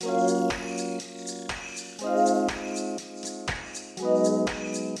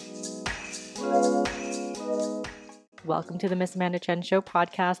welcome to the Miss Amanda Chen Show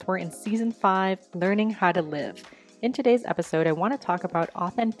podcast. We're in season 5, Learning How to Live. In today's episode, I want to talk about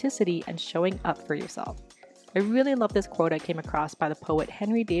authenticity and showing up for yourself. I really love this quote I came across by the poet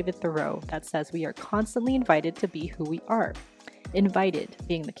Henry David Thoreau that says we are constantly invited to be who we are. Invited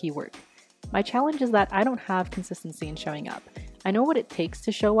being the key word. My challenge is that I don't have consistency in showing up. I know what it takes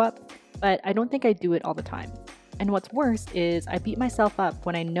to show up, but I don't think I do it all the time. And what's worse is I beat myself up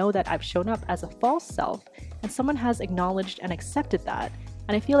when I know that I've shown up as a false self and someone has acknowledged and accepted that,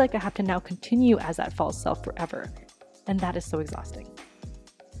 and I feel like I have to now continue as that false self forever. And that is so exhausting.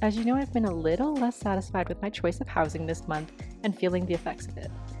 As you know, I've been a little less satisfied with my choice of housing this month and feeling the effects of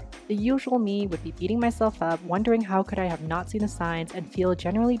it. The usual me would be beating myself up, wondering how could I have not seen the signs and feel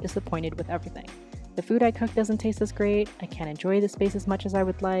generally disappointed with everything. The food I cook doesn't taste as great, I can't enjoy the space as much as I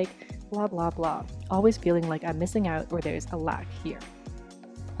would like, blah blah blah. Always feeling like I'm missing out or there's a lack here.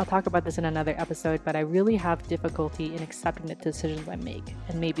 I'll talk about this in another episode, but I really have difficulty in accepting the decisions I make,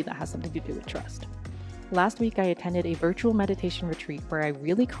 and maybe that has something to do with trust. Last week, I attended a virtual meditation retreat where I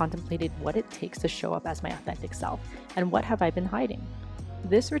really contemplated what it takes to show up as my authentic self, and what have I been hiding.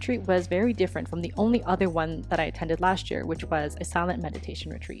 This retreat was very different from the only other one that I attended last year, which was a silent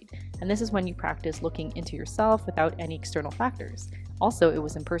meditation retreat. And this is when you practice looking into yourself without any external factors. Also, it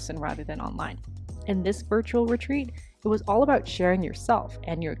was in person rather than online. In this virtual retreat, it was all about sharing yourself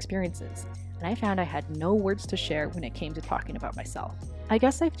and your experiences. And I found I had no words to share when it came to talking about myself. I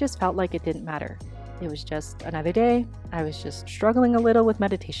guess I just felt like it didn't matter. It was just another day. I was just struggling a little with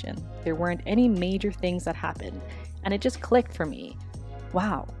meditation. There weren't any major things that happened. And it just clicked for me.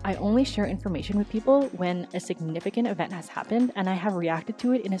 Wow, I only share information with people when a significant event has happened and I have reacted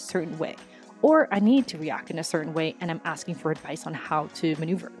to it in a certain way. Or I need to react in a certain way and I'm asking for advice on how to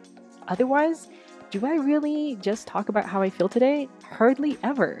maneuver. Otherwise, do I really just talk about how I feel today? Hardly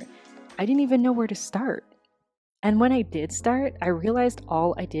ever. I didn't even know where to start. And when I did start, I realized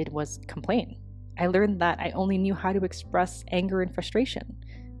all I did was complain. I learned that I only knew how to express anger and frustration.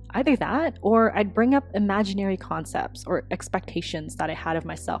 Either that, or I'd bring up imaginary concepts or expectations that I had of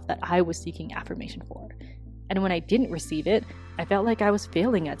myself that I was seeking affirmation for. And when I didn't receive it, I felt like I was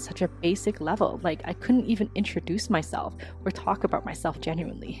failing at such a basic level, like I couldn't even introduce myself or talk about myself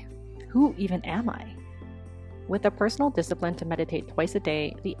genuinely. Who even am I? With a personal discipline to meditate twice a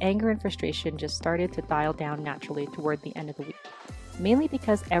day, the anger and frustration just started to dial down naturally toward the end of the week. Mainly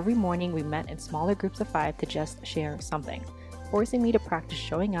because every morning we met in smaller groups of 5 to just share something, forcing me to practice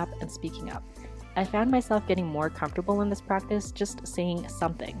showing up and speaking up. I found myself getting more comfortable in this practice, just saying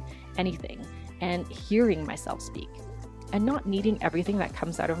something, anything, and hearing myself speak, and not needing everything that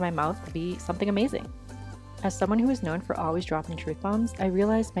comes out of my mouth to be something amazing. As someone who is known for always dropping truth bombs, I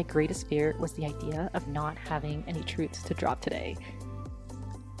realized my greatest fear was the idea of not having any truths to drop today.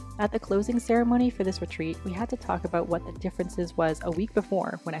 At the closing ceremony for this retreat, we had to talk about what the differences was a week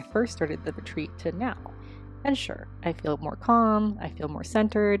before when I first started the retreat to now. And sure, I feel more calm, I feel more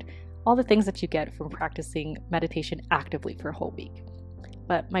centered, all the things that you get from practicing meditation actively for a whole week.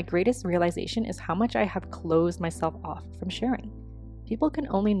 But my greatest realization is how much I have closed myself off from sharing. People can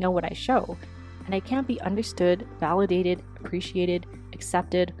only know what I show, and I can't be understood, validated, appreciated,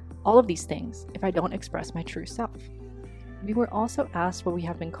 accepted, all of these things if I don't express my true self. We were also asked what we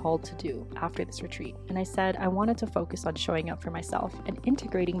have been called to do after this retreat, and I said I wanted to focus on showing up for myself and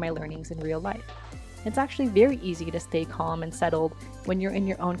integrating my learnings in real life. It's actually very easy to stay calm and settled when you're in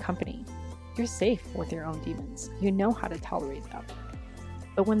your own company. You're safe with your own demons. You know how to tolerate them.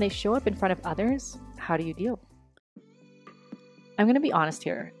 But when they show up in front of others, how do you deal? I'm going to be honest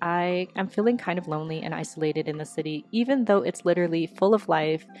here. I am feeling kind of lonely and isolated in the city, even though it's literally full of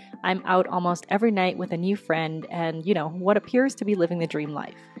life. I'm out almost every night with a new friend and, what appears to be living the dream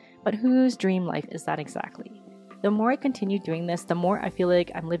life. But whose dream life is that exactly? The more I continue doing this, the more I feel like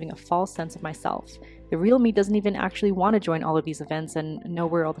I'm living a false sense of myself. The real me doesn't even actually want to join all of these events and know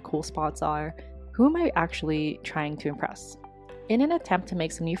where all the cool spots are. Who am I actually trying to impress? In an attempt to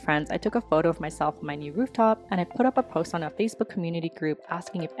make some new friends, I took a photo of myself on my new rooftop and I put up a post on a Facebook community group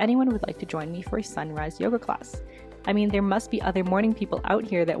asking if anyone would like to join me for a sunrise yoga class. I mean, there must be other morning people out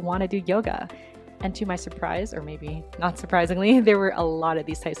here that want to do yoga. And to my surprise, or maybe not surprisingly, there were a lot of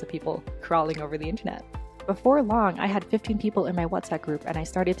these types of people crawling over the internet. Before long, I had 15 people in my WhatsApp group and I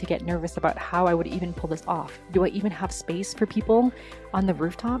started to get nervous about how I would even pull this off. Do I even have space for people on the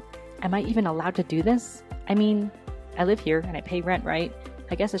rooftop? Am I even allowed to do this? I mean, I live here and I pay rent, right?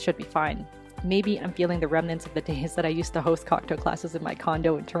 I guess it should be fine. Maybe I'm feeling the remnants of the days that I used to host cocktail classes in my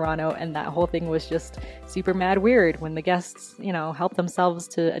condo in Toronto, and that whole thing was just super mad weird when the guests, help themselves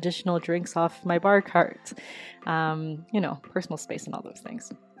to additional drinks off my bar cart. Personal space and all those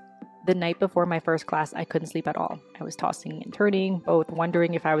things. The night before my first class, I couldn't sleep at all. I was tossing and turning, both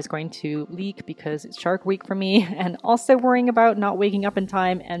wondering if I was going to leak because it's Shark Week for me, and also worrying about not waking up in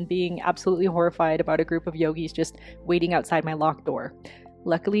time and being absolutely horrified about a group of yogis just waiting outside my locked door.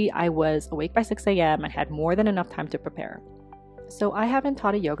 Luckily, I was awake by 6 a.m. and had more than enough time to prepare. So I haven't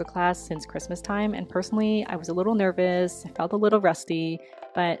taught a yoga class since Christmas time, and personally, I was a little nervous, I felt a little rusty,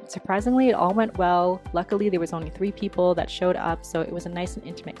 but surprisingly, it all went well. Luckily, there was only 3 people that showed up, so it was a nice and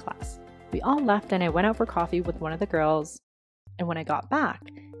intimate class. We all left and I went out for coffee with one of the girls, and when I got back,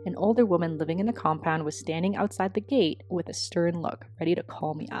 an older woman living in the compound was standing outside the gate with a stern look, ready to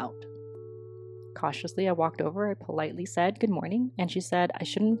call me out. Cautiously, I walked over, I politely said, "Good morning," and she said I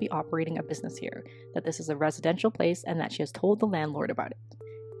shouldn't be operating a business here, that this is a residential place and that she has told the landlord about it,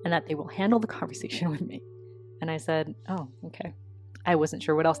 and that they will handle the conversation with me. And I said, "Oh, okay." I wasn't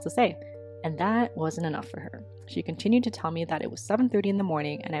sure what else to say, and that wasn't enough for her. She continued to tell me that it was 7:30 in the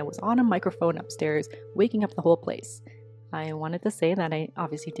morning and I was on a microphone upstairs, waking up the whole place. I wanted to say that I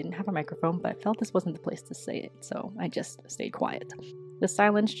obviously didn't have a microphone, but felt this wasn't the place to say it, so I just stayed quiet. The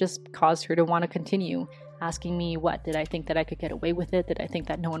silence just caused her to want to continue, asking me what, did I think that I could get away with it? Did I think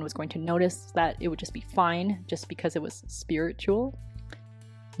that no one was going to notice, that it would just be fine just because it was spiritual?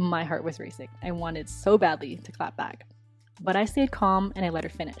 My heart was racing. I wanted so badly to clap back. But I stayed calm and I let her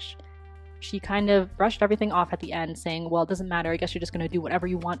finish. She kind of brushed everything off at the end, saying, "Well, it doesn't matter, I guess you're just going to do whatever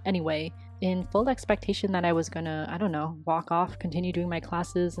you want anyway," in full expectation that I was going to, walk off, continue doing my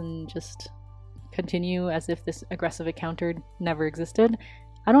classes, and just continue as if this aggressive encounter never existed.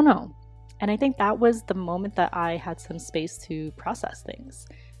 I don't know. And I think that was the moment that I had some space to process things.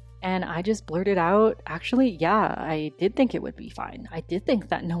 And I just blurted out, actually, yeah, I did think it would be fine. I did think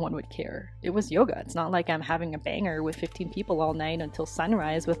that no one would care. It was yoga. It's not like I'm having a banger with 15 people all night until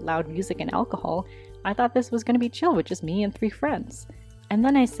sunrise with loud music and alcohol. I thought this was going to be chill with just me and 3 friends. And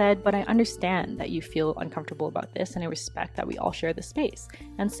then I said, but I understand that you feel uncomfortable about this, and I respect that we all share the space.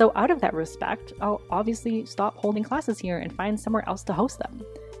 And so out of that respect, I'll obviously stop holding classes here and find somewhere else to host them.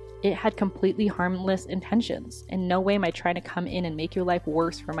 It had completely harmless intentions. In no way am I trying to come in and make your life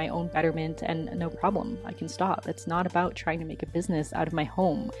worse for my own betterment, and no problem, I can stop. It's not about trying to make a business out of my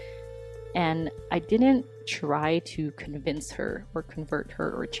home. And I didn't try to convince her or convert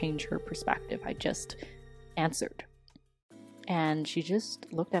her or change her perspective. I just answered. And she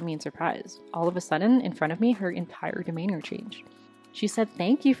just looked at me in surprise. All of a sudden, in front of me, her entire demeanor changed. She said,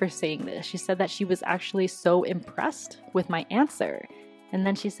 "Thank you for saying this." She said that she was actually so impressed with my answer. And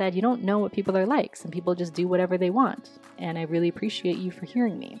then she said, "You don't know what people are like. Some people just do whatever they want. And I really appreciate you for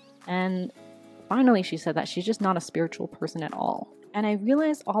hearing me." And finally, she said that she's just not a spiritual person at all. And I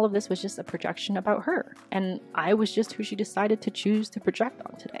realized all of this was just a projection about her. And I was just who she decided to choose to project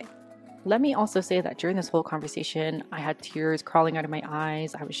on today. Let me also say that during this whole conversation, I had tears crawling out of my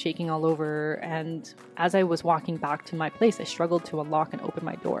eyes. I was shaking all over. And as I was walking back to my place, I struggled to unlock and open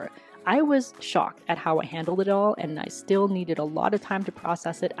my door. I was shocked at how I handled it all, and I still needed a lot of time to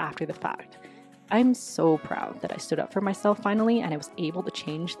process it after the fact. I'm so proud that I stood up for myself finally, and I was able to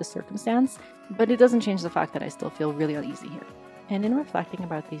change the circumstance, but it doesn't change the fact that I still feel really uneasy here. And in reflecting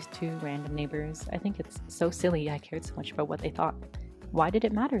about these 2 random neighbors, I think it's so silly I cared so much about what they thought. Why did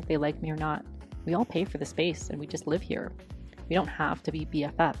it matter if they liked me or not? We all pay for the space, and we just live here. We don't have to be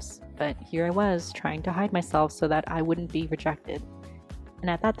BFFs, but here I was, trying to hide myself so that I wouldn't be rejected. And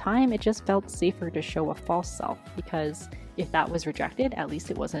at that time, it just felt safer to show a false self, because if that was rejected, at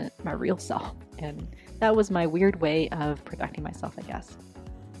least it wasn't my real self. And that was my weird way of protecting myself, I guess.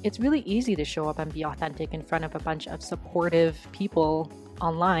 It's really easy to show up and be authentic in front of a bunch of supportive people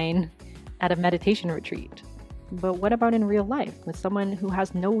online at a meditation retreat. But what about in real life with someone who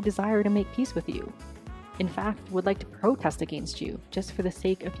has no desire to make peace with you? In fact, would like to protest against you just for the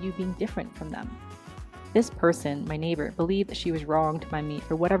sake of you being different from them. This person, my neighbor, believed that she was wronged by me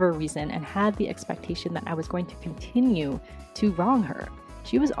for whatever reason and had the expectation that I was going to continue to wrong her.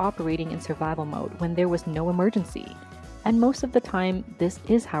 She was operating in survival mode when there was no emergency. And most of the time, this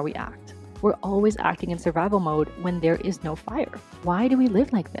is how we act. We're always acting in survival mode when there is no fire. Why do we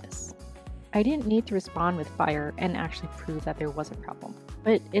live like this? I didn't need to respond with fire and actually prove that there was a problem.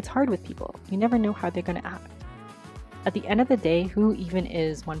 But it's hard with people. You never know how they're going to act. At the end of the day, who even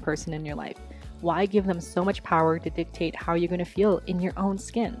is one person in your life? Why give them so much power to dictate how you're going to feel in your own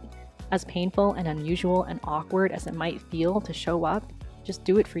skin? As painful and unusual and awkward as it might feel to show up, just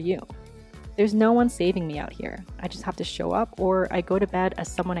do it for you. There's no one saving me out here. I just have to show up, or I go to bed as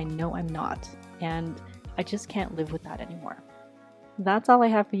someone I know I'm not. And I just can't live with that anymore. That's all I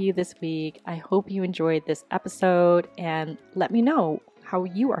have for you this week. I hope you enjoyed this episode, and let me know how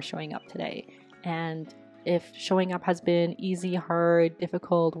you are showing up today. And if showing up has been easy, hard,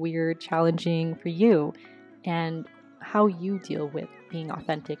 difficult, weird, challenging for you, and how you deal with being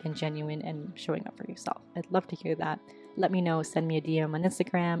authentic and genuine and showing up for yourself. I'd love to hear that. Let me know, send me a DM on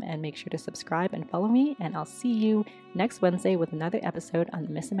Instagram, and make sure to subscribe and follow me, and I'll see you next Wednesday with another episode on the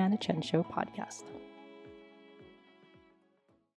Miss Amanda Chen Show podcast.